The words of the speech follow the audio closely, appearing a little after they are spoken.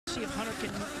see if Hunter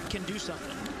can do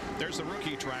something. There's the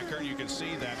rookie tracker. You can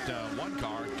see that one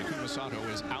car, Takuma Sato,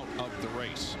 is out of the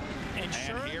race. And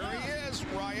sure here enough, he is,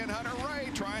 Ryan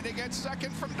Hunter-Reay, trying to get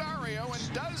second from Dario,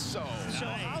 and does so. So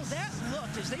Nice. how that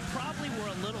looked is they probably were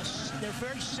they're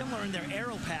very similar in their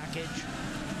aero package,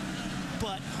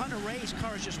 but Hunter-Reay's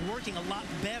car is just working a lot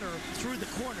better through the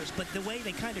corners. But the way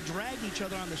they kind of dragged each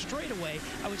other on the straightaway,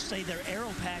 I would say their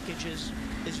aero package is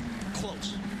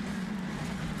close.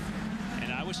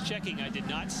 And I was checking. I did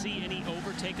not see any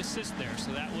overtake assist there.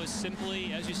 So that was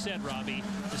simply, as you said, Robbie,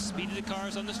 the speed of the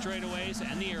cars on the straightaways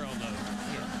and the aero load.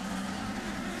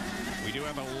 We do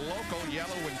have a local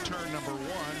yellow in turn number 1,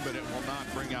 but it will not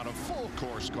bring out a full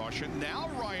course caution. Now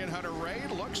Ryan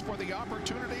Hunter-Reay looks for the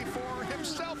opportunity for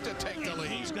himself to take the lead.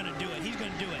 He's going to do it. He's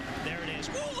going to do it. There it is.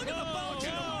 Whoa, look at the bounce.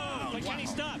 But can he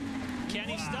stop? Can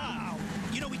he stop?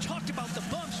 You know, we talked about the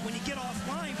bumps when you get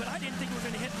offline, but I didn't think we were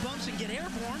going to hit bumps and get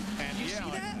airborne. And you see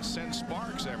that? Send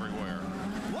sparks everywhere.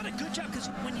 What a good job, because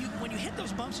when you hit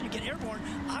those bumps and you get airborne,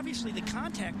 obviously the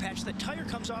contact patch, the tire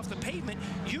comes off the pavement.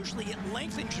 Usually it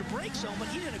lengthens your brake zone, but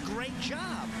he did a great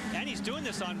job. And he's doing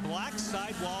this on black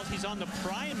sidewalls. He's on the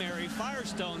primary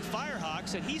Firestone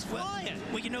Firehawks, and he's flying.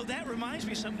 Well, you know, that reminds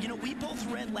me of something. You know, we both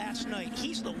read last night.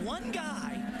 He's the one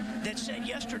guy that said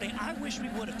yesterday, I wish we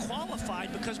would have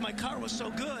qualified because my car was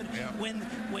so good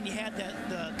when you had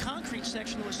the concrete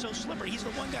section that was so slippery. He's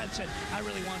the one guy that said, I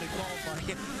really wanted to qualify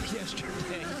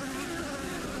yesterday.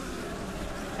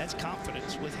 That's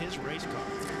confidence with his race car.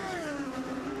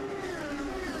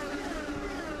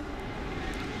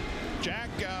 Jack,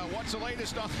 what's the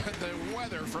latest on the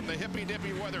weather from the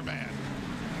hippy-dippy weatherman?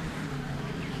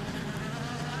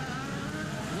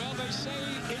 Well, they say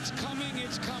it's coming,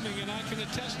 and I can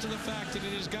attest to the fact that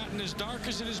it has gotten as dark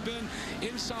as it has been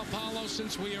in Sao Paulo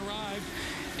since we arrived.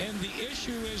 And the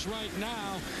issue is right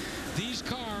now, these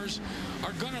cars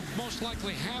are going to most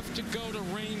likely have to go to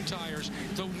rain tires.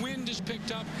 The wind is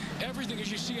picked up. Everything,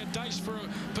 as you see, a dice for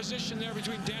a position there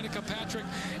between Danica Patrick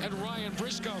and Ryan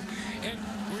Briscoe. And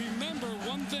remember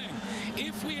one thing,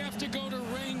 if we have to go to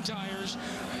rain tires,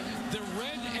 the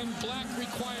red and black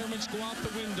requirements go out the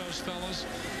windows, fellas.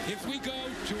 If we go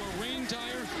to a rain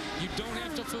tire, you don't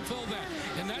have to fulfill that.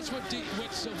 And that's what Di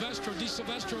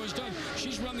Silvestro has done.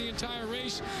 She's run the entire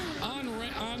race on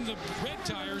the red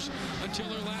tires until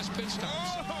her last pit stop.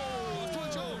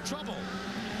 Oh, trouble.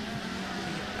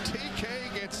 TK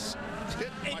gets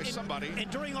hit by somebody. And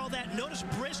during all that, notice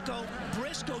Briscoe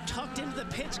tucked into the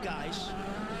pits, guys,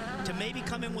 to maybe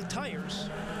come in with tires.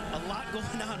 A lot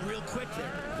going on real quick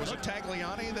there. Was it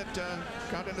Tagliani that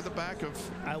got into the back of?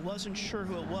 I wasn't sure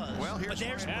who it was. Well, here's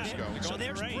Briscoe. So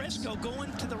there's Briscoe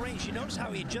going to the race. You notice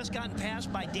how he had just gotten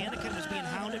passed by Danica and was being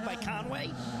hounded by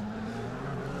Conway?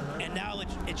 And now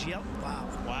it's yellow. Wow.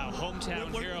 Wow,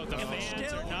 hometown hero. The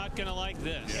fans are not going to like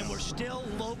this. And we're still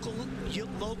local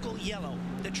yellow.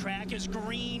 The track is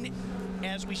green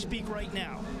as we speak right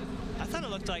now. I thought it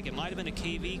looked like it might have been a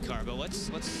KV car, but let's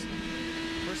first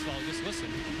of all, just listen.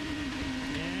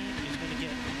 And he's going to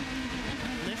get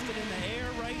lifted in the air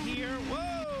right here.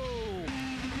 Whoa!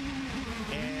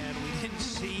 And we didn't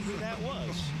see who that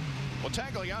was. Well,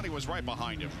 Tagliani was right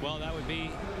behind him. Well, that would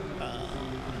be...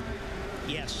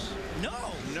 yes. No!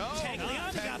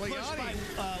 Tagliani got pushed by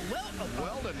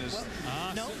Weldon is...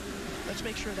 no. Let's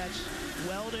make sure that's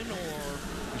Weldon or...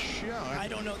 I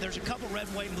don't know. There's a couple red,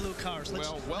 white, and blue cars.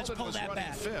 Let's Weldon pull was that running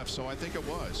back. 5th, so I think it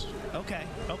was. Okay.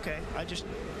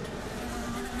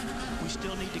 We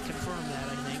still need to confirm that,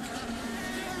 I think.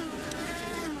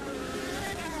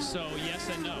 So, yes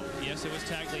and no. Yes, it was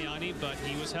Tagliani, but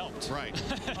he was helped. Right.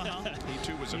 He,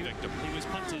 too, was a victim. He was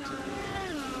punted.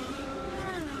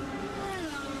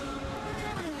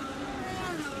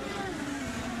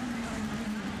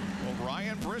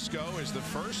 Ryan Briscoe is the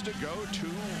first to go to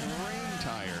rain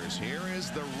tires. Here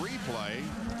is the replay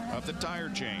of the tire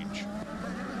change.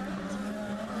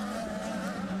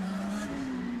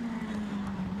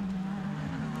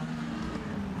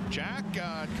 Jack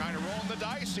kind of rolling the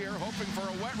dice here, hoping for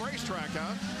a wet racetrack,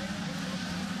 huh?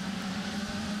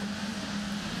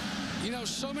 You know,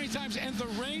 so many times, and the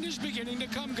rain is beginning to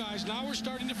come, guys. Now we're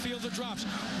starting to feel the drops.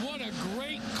 What a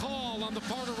great call on the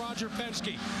part of Roger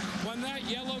Penske. When that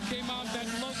yellow came out, that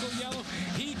local yellow,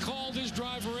 he called his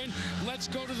driver in. Let's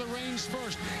go to the rains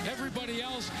first. Everybody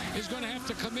else is going to have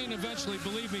to come in eventually.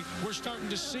 Believe me, we're starting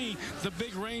to see the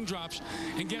big raindrops.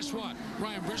 And guess what?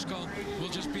 Ryan Briscoe will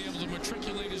just be able to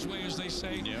matriculate his way, as they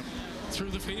say,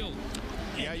 through the field.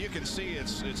 Yeah, you can see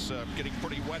it's getting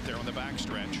pretty wet there on the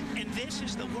backstretch. And this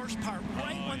is the worst part.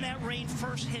 Right when that rain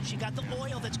first hits, you got the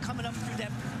oil that's coming up through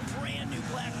that brand new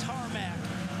black tarmac.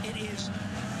 It is,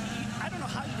 I don't know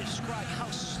how you describe how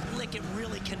slick slick it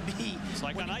really can be. It's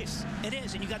like on ice. It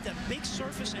is, and you got that big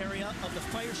surface area of the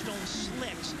Firestone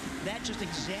slicks. That just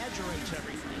exaggerates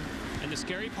everything. And the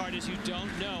scary part is you don't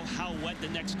know how wet the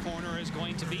next corner is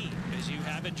going to be because you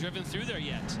haven't driven through there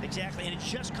yet. Exactly, and it's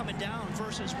just coming down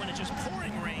versus when it's just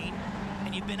pouring rain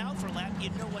and you've been out for a lap, you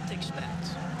know what to expect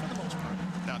for the most part.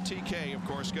 Now, TK, of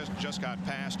course, just got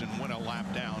passed and went a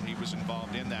lap down. He was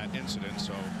involved in that incident,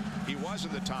 so he was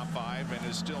in the top 5 and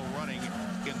is still running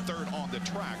in 3rd on the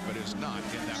track, but is not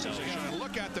in that position. And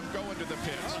look at them go into the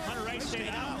pits. Hunter Ray stayed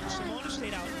out. Simona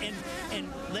stayed out.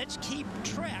 And let's keep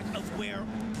track of where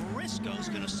Briscoe's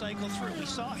going to cycle through. We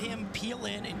saw him peel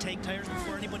in and take tires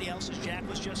before anybody else, as Jack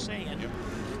was just saying. Yep.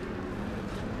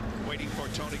 Waiting for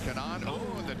Tony Kanaan.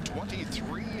 Oh, the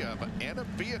 23 of Anna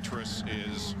Beatrice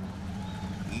is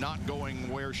not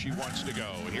going where she wants to go.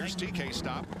 Here's TK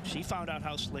stop. She found out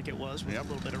how slick it was with a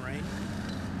little bit of rain.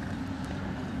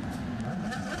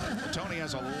 Tony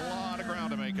has a lot of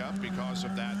ground to make up because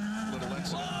of that little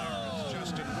incident there.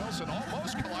 Justin Wilson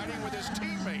almost colliding with his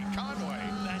teammate, Conway.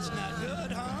 That's not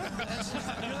good, huh? That's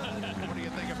not good. What do you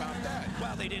think about that?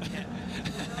 Well, they didn't hit.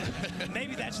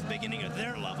 Maybe that's the beginning of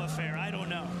their love affair. I don't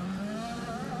know.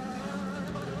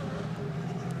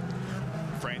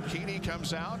 Franchini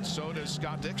comes out, so does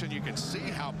Scott Dixon. You can see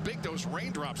how big those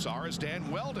raindrops are as Dan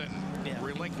Weldon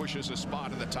relinquishes a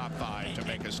spot in the top 5 to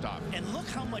make a stop. And look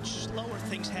how much slower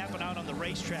things happen out on the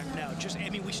racetrack now. I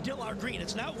mean, we still are green.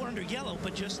 It's not under yellow,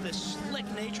 but just the slick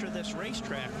nature of this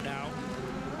racetrack now.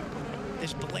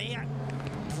 This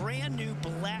brand new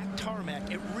black tarmac,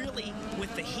 it really,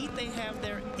 with the heat they have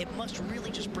there, it must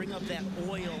really just bring up that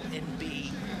oil and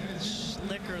be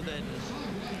slicker than...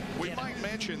 We might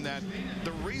mention that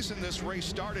the reason this race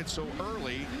started so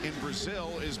early in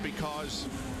Brazil is because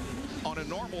on a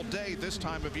normal day this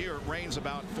time of year it rains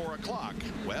about 4 o'clock.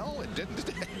 Well, it didn't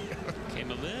today.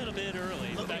 Came a little bit early.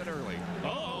 A little bit early.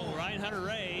 Oh, Ryan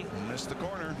Hunter-Reay missed the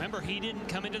corner. Remember, he didn't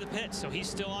come into the pits, so he's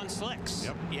still on slicks.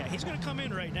 Yep. Yeah, he's going to come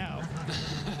in right now.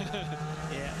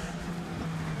 Yeah.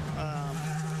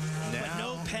 But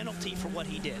no penalty for what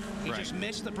he did. He just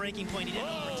missed the braking point. He didn't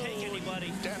overtake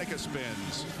anybody. Danica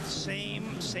spins.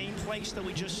 Same place that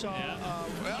we just saw.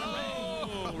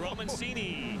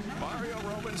 Romancini. Mario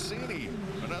Romancini,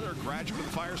 another graduate of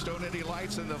the Firestone Indy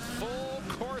Lights, and the full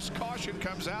course caution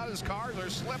comes out. His cars are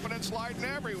slipping and sliding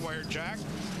everywhere, Jack.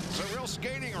 It's a real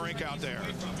skating rink out there.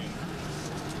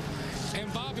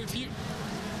 And Bob,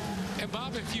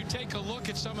 if you take a look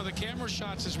at some of the camera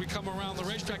shots as we come around the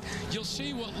racetrack, you'll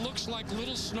see what looks like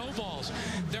little snowballs.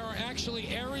 There are actually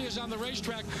areas on the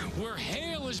racetrack where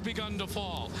hail has begun to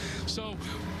fall. So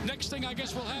next thing I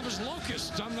guess we'll have is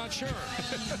locusts. I'm not sure.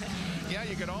 Yeah,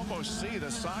 you can almost see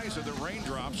the size of the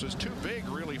raindrops is too big,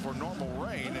 really, for normal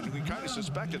rain, and we kind of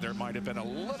suspected there might have been a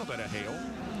little bit of hail.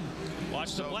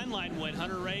 Watch the blend line when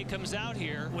Hunter-Reay comes out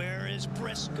here. Where is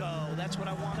Briscoe? That's what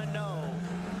I want to know.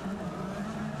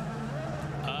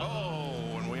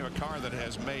 And we have a car that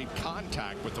has made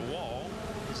contact with the wall.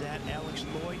 Is that Alex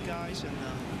Lloyd, guys?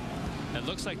 It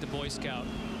looks like the Boy Scout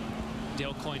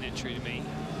Dale Coyne entry to me.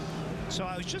 So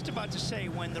I was just about to say,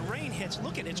 when the rain hits,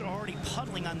 look at it, it's already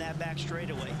puddling on that back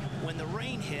straightaway. When the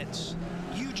rain hits,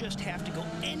 you just have to go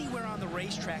anywhere on the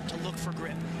racetrack to look for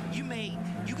grip.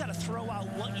 You got to throw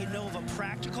out what you know of a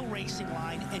practical racing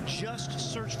line and just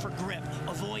search for grip.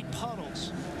 Avoid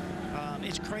puddles.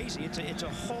 It's crazy. It's a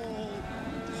whole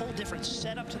different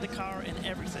setup to the car and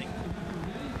everything.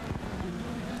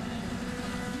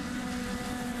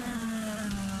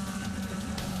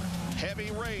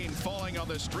 Heavy rain falling on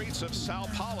the streets of Sao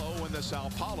Paulo in the Sao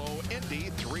Paulo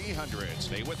Indy 300.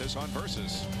 Stay with us on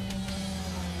Versus.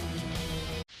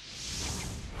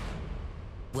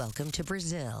 Welcome to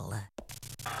Brazil.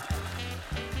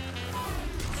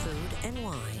 Food and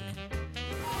wine.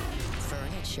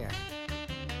 Furniture.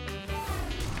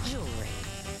 Jewelry.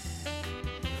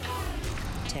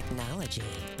 Technology.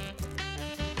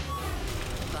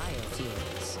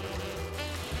 Biofuels.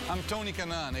 I'm Tony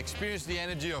Kanaan. Experience the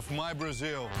energy of my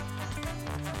Brazil.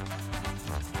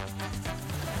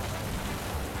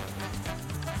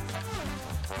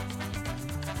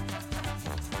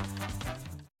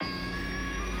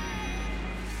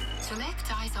 Select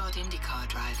IZOD IndyCar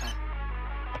driver.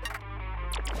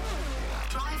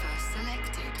 Driver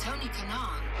selected. Tony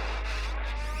Kanaan.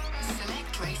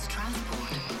 Select race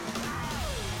transport.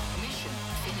 Mission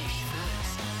finish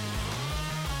first.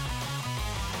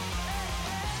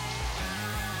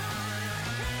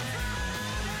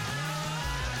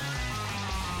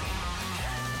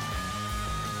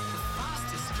 The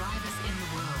fastest drivers in the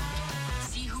world.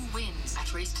 See who wins at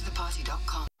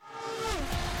racetotheparty.com.